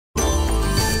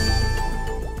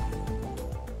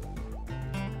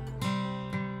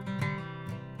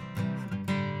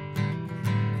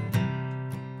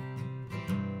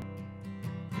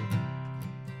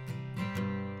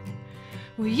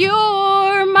Well,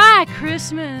 you're my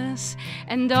Christmas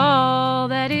and all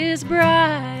that is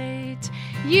bright.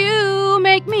 You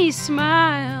make me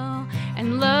smile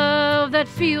and love that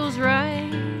feels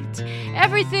right.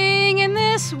 Everything in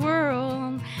this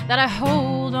world that I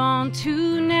hold on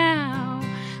to now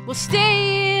will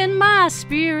stay in my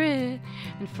spirit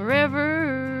and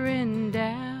forever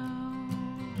endow.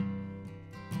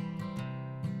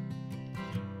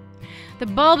 The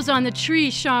bulbs on the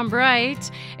tree shone bright,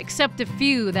 except a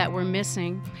few that were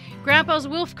missing. Grandpa's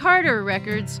Wilf Carter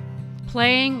records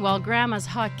playing while Grandma's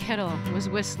hot kettle was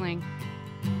whistling.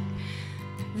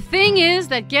 The thing is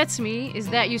that gets me is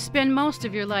that you spend most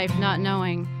of your life not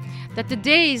knowing that the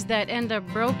days that end up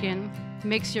broken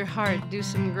makes your heart do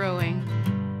some growing.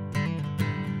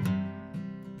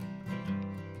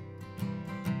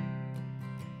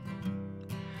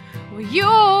 Well,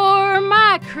 you're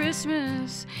my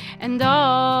Christmas and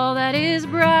all that is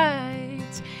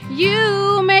bright.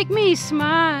 You make me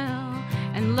smile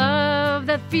and love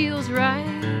that feels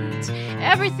right.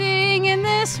 Everything in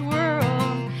this world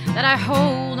that I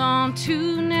hold on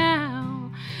to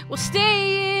now will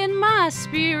stay in my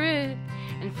spirit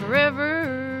and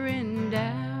forever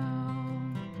endow.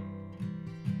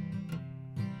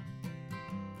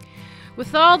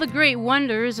 With all the great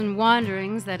wonders and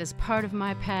wanderings that is part of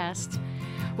my past,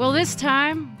 well, this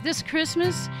time, this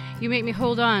Christmas, you make me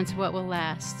hold on to what will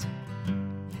last.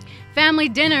 Family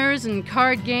dinners and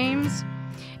card games,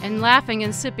 and laughing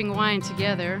and sipping wine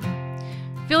together.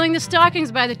 Filling the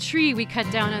stockings by the tree we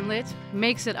cut down and lit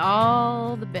makes it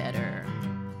all the better.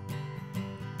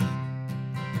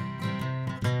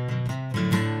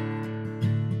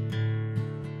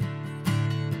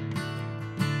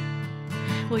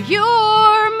 Well,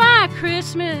 you're my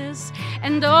Christmas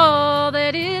and all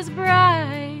that is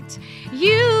bright.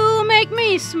 You make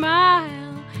me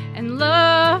smile and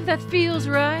love that feels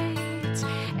right.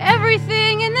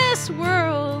 Everything in this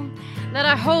world that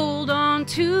I hold on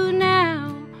to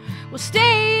now will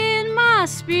stay in my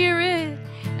spirit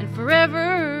and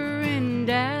forever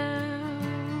endow.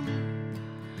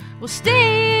 Will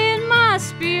stay in my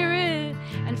spirit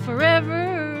and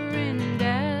forever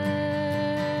endow.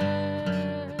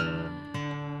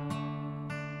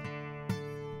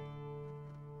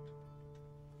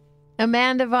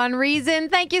 Amanda von Riesen,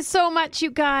 thank you so much,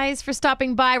 you guys, for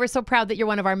stopping by. We're so proud that you're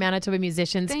one of our Manitoba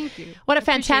musicians. Thank you. What a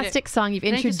fantastic song you've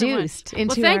introduced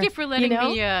into thank our, you for letting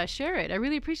me share it. I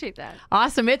really appreciate that.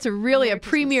 Awesome. It's really Merry a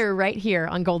premiere right here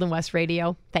on Golden West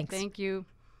Radio. Thanks. Thank you.